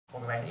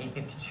right,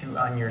 8:52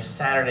 on your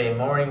Saturday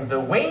morning. The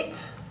wait.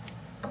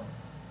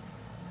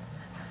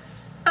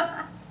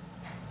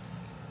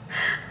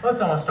 Well,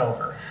 it's almost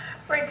over.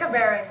 Rick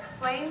Cabrera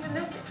explains in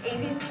this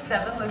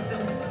ABC7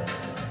 listen.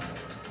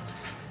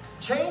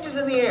 Change is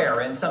in the air,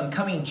 and some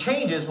coming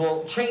changes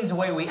will change the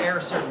way we air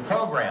certain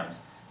programs.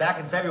 Back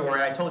in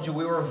February, I told you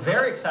we were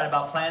very excited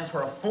about plans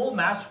for a full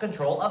master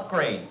control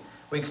upgrade.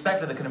 We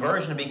expected the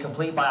conversion to be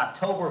complete by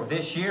October of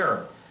this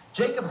year.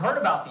 Jacob heard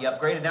about the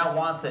upgrade and now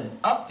wants an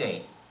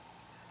update.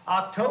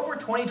 October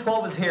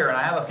 2012 is here, and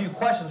I have a few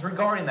questions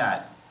regarding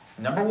that.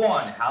 Number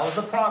one, how is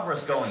the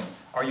progress going?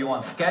 Are you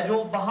on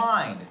schedule?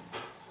 Behind?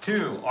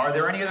 2, are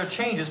there any other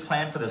changes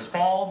planned for this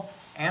fall?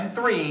 And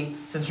 3,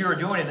 since you are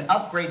doing an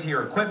upgrade to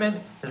your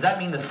equipment, does that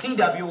mean the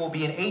CW will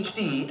be in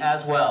HD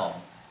as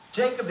well?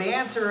 Jacob, the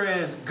answer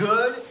is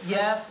good,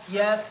 yes,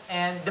 yes,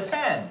 and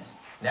depends.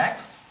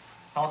 Next.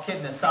 All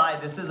kidding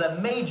aside, this is a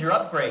major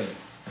upgrade.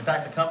 In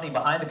fact, the company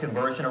behind the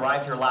conversion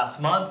arrived here last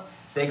month.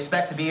 They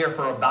expect to be here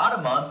for about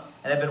a month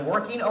and have been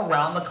working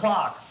around the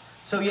clock.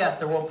 So yes,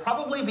 there will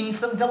probably be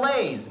some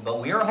delays, but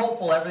we are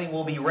hopeful everything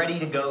will be ready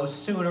to go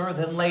sooner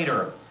than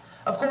later.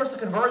 Of course, the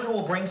conversion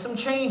will bring some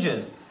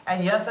changes,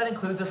 and yes, that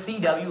includes a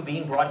CW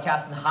being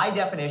broadcast in high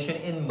definition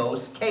in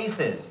most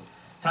cases.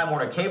 Time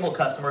Warner Cable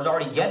customers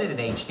already get it in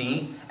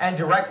HD, and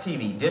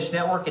DirecTV, Dish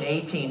Network, and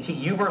AT&T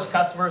UVerse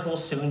customers will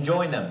soon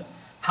join them.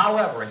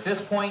 However, at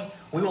this point,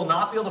 we will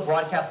not be able to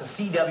broadcast a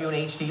CW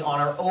in HD on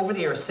our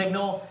over-the-air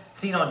signal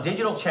seen on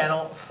digital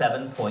channel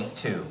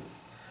 7.2.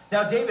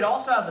 Now, David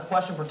also has a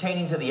question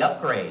pertaining to the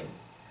upgrade.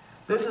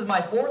 This is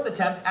my 4th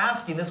attempt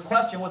asking this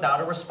question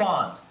without a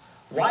response.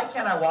 Why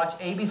can't I watch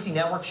ABC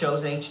network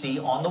shows in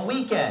HD on the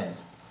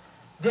weekends?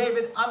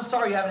 David, I'm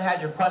sorry you haven't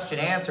had your question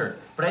answered,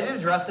 but I did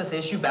address this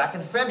issue back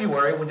in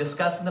February when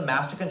discussing the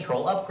master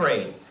control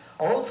upgrade.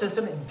 Our old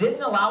system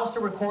didn't allow us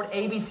to record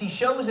ABC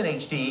shows in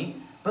HD,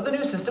 but the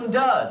new system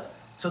does,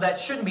 so that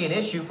shouldn't be an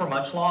issue for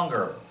much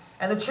longer.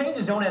 And the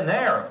changes don't end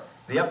there.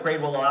 The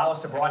upgrade will allow us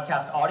to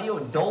broadcast audio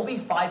in Dolby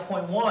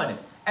 5.1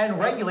 and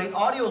regulate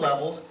audio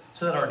levels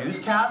so that our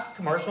newscasts,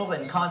 commercials,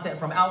 and content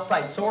from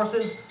outside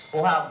sources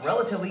will have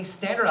relatively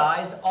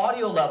standardized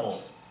audio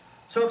levels.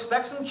 So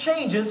expect some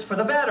changes for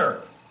the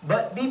better.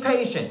 But be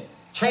patient.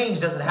 Change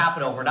doesn't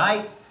happen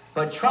overnight,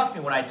 but trust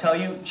me when I tell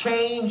you,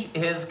 change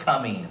is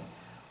coming.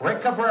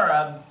 Rick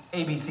Cabrera,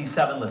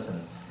 ABC7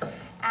 Listens.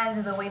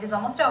 And the wait is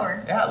almost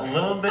over. Yeah, a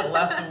little bit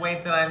less of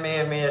weight than I may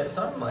have made it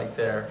sound like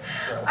there.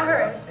 So, All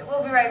right,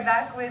 we'll be right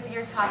back with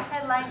your top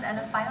headlines and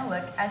a final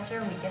look at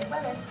your weekend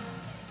weather.